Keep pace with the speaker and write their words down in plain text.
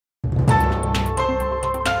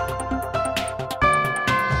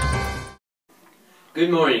Good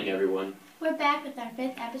morning, everyone. We're back with our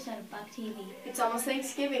 5th episode of Buck TV. It's almost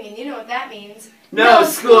Thanksgiving, and you know what that means. No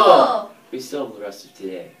school! We still have the rest of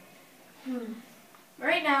today.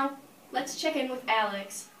 Right now, let's check in with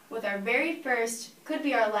Alex with our very first, could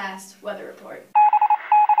be our last, weather report.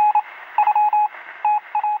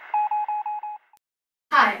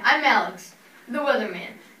 Hi, I'm Alex, the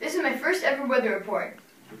weatherman. This is my first ever weather report.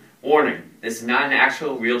 Warning, this is not an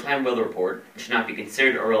actual real-time weather report and should not be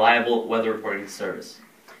considered a reliable weather reporting service.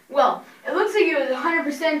 Well, it looks like it was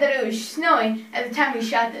 100% that it was snowing at the time we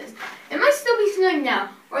shot this. It might still be snowing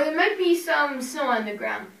now, or there might be some snow on the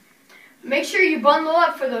ground. Make sure you bundle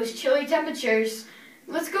up for those chilly temperatures.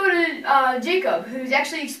 Let's go to Jacob, who's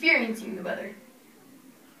actually experiencing the weather.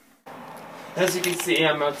 As you can see,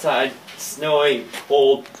 I'm outside, snowing,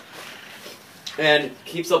 cold, and it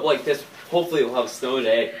keeps up like this. Hopefully we'll have snow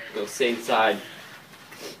today. We'll stay inside.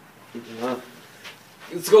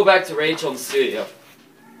 Let's go back to Rachel in the studio.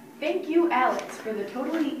 Thank you, Alex, for the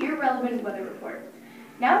totally irrelevant weather report.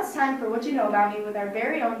 Now it's time for What You Know About Me with our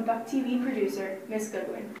very own Buck TV producer, Miss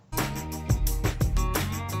Goodwin.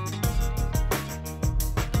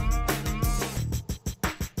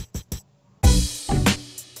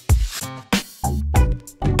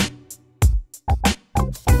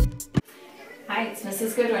 Hi, it's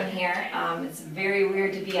Mrs. Goodwin here. It's very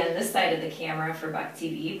weird to be on this side of the camera for Buck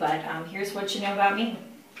TV, but here's what you know about me.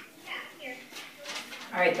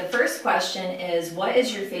 Alright, the first question is, what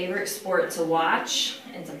is your favorite sport to watch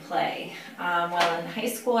and to play? Well, in high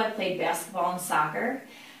school I played basketball and soccer.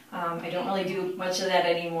 I don't really do much of that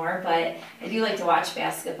anymore, but I do like to watch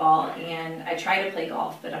basketball, and I try to play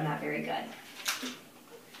golf, but I'm not very good.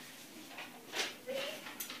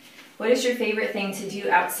 What is your favorite thing to do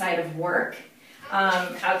outside of work?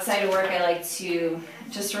 Outside of work, I like to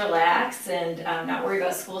just relax and not worry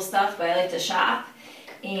about school stuff, but I like to shop,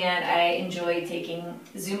 and I enjoy taking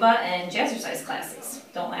Zumba and jazzercise classes.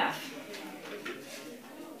 Don't laugh.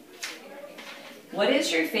 What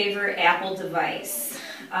is your favorite Apple device?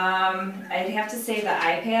 I'd have to say the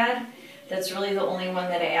iPad. That's really the only one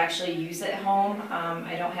that I actually use at home.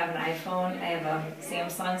 I don't have an iPhone. I have a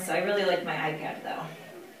Samsung, so I really like my iPad though.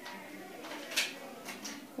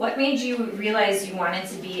 What made you realize you wanted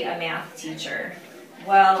to be a math teacher?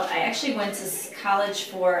 Well, I actually went to college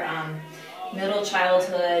for middle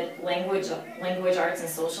childhood language arts and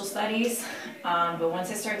social studies, but once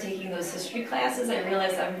I started taking those history classes, I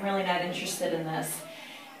realized I'm really not interested in this,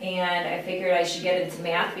 and I figured I should get into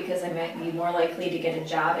math because I might be more likely to get a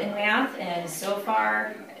job in math, and so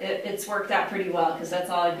far it's worked out pretty well because that's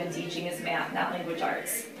all I've been teaching is math, not language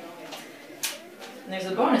arts. And there's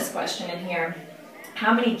a bonus question in here.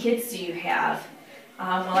 How many kids do you have?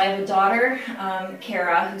 Well, I have a daughter,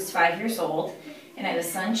 Kara, who's 5 years old, and I have a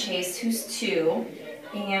son, Chase, who's 2,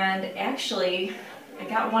 and actually, I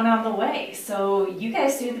got one on the way, so you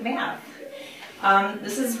guys do the math.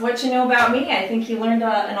 This is what you know about me. I think you learned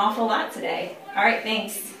an awful lot today. All right,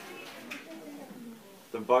 thanks.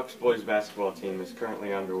 The Bucks boys basketball team is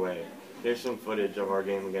currently underway. Here's some footage of our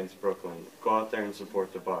game against Brooklyn. Go out there and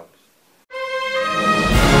support the Bucks.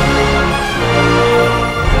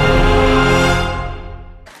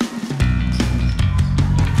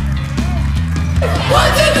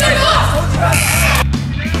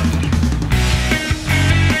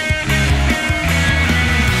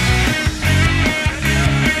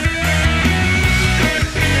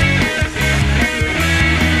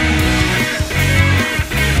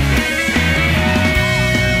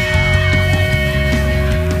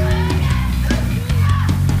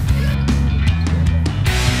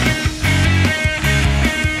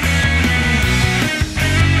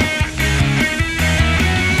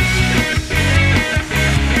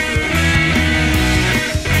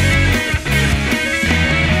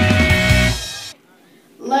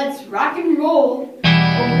 Let's rock and roll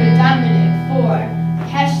over to Dominic for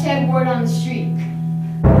hashtag word on the street.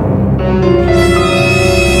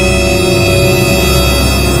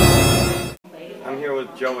 I'm here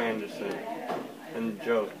with Joe Anderson. And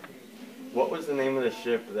Joe, what was the name of the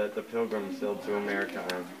ship that the Pilgrims sailed to America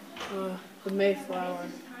on? The Mayflower.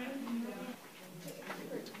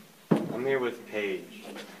 I'm here with Paige.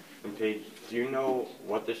 And Paige, do you know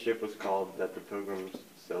what the ship was called that the Pilgrims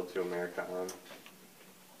sailed to America on?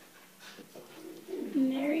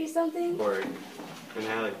 Mary something? Or, and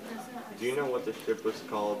Alec, do you know what the ship was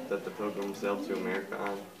called that the Pilgrims sailed to America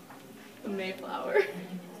on? The Mayflower.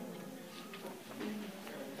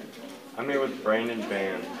 I'm here with Brandon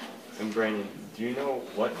Band. And Brandon, do you know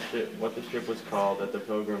what the ship was called that the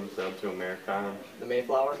Pilgrims sailed to America on? The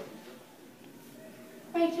Mayflower?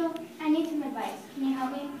 Rachel, I need some advice. Can you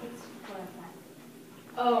help me? It's 4 o'clock.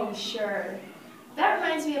 Oh, sure. That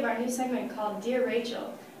reminds me of our new segment called Dear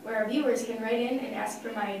Rachel, where our viewers can write in and ask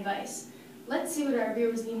for my advice. Let's see what our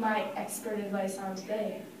viewers need my expert advice on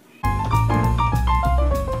today.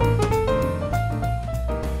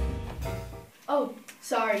 Oh,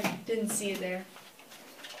 sorry, didn't see you there.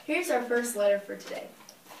 Here's our first letter for today.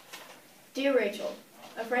 Dear Rachel,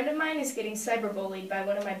 a friend of mine is getting cyberbullied by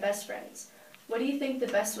one of my best friends. What do you think the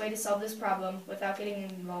best way to solve this problem without getting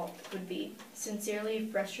involved would be? Sincerely,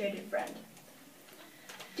 frustrated friend.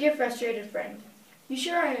 Dear frustrated friend, you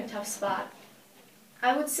sure are in a tough spot.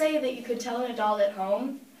 I would say that you could tell an adult at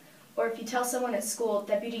home, or if you tell someone at school,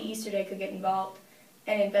 Deputy Easterday could get involved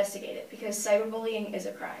and investigate it, because cyberbullying is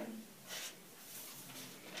a crime.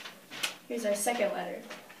 Here's our second letter.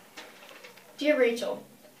 Dear Rachel,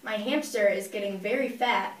 my hamster is getting very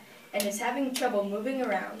fat and is having trouble moving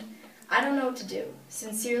around. I don't know what to do.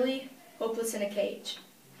 Sincerely, Hopeless in a Cage.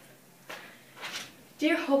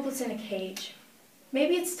 Dear Hopeless in a Cage,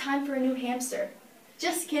 maybe it's time for a new hamster.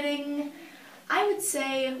 Just kidding. I would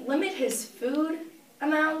say limit his food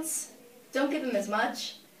amounts, don't give him as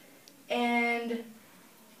much, and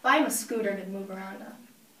buy him a scooter to move around on.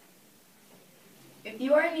 If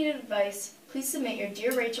you are in need of advice, please submit your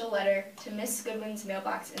Dear Rachel letter to Miss Goodwin's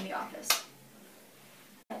mailbox in the office.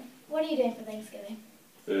 What are you doing for Thanksgiving?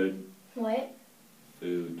 Food. What?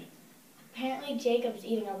 Food. Apparently Jacob's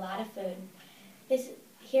eating a lot of food.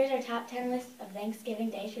 Here's our top 10 list of Thanksgiving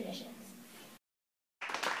Day traditions.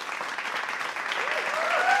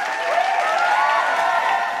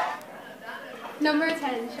 Number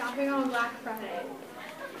 10, shopping on Black Friday.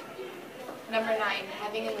 Number 9,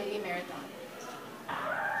 having a mini marathon.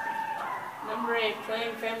 Number 8,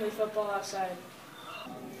 playing family football outside.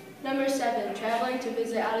 Number 7, traveling to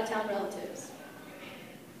visit out-of-town relatives.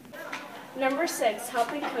 Number 6,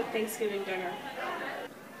 helping cook Thanksgiving dinner.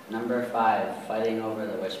 Number 5, fighting over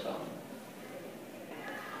the wishbone.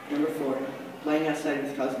 Number 4, playing outside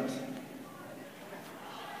with cousins.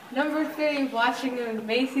 Number 3, watching the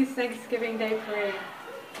Macy's Thanksgiving Day Parade.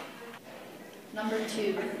 Number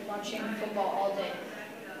 2, watching football all day.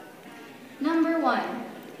 Number 1,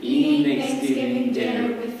 Eating Thanksgiving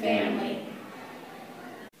dinner with family.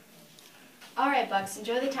 Alright, Bucks,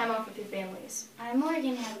 enjoy the time off with your families. I'm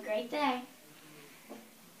Morgan. Have a great day.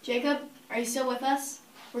 Jacob, are you still with us?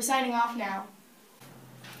 We're signing off now.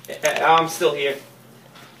 I'm still here.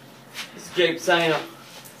 This is Jacob signing up.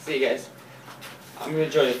 See you guys. I'm gonna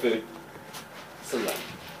enjoy the food. Sometime.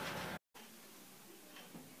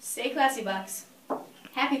 Stay classy, Bucks.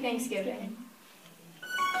 Happy Thanksgiving.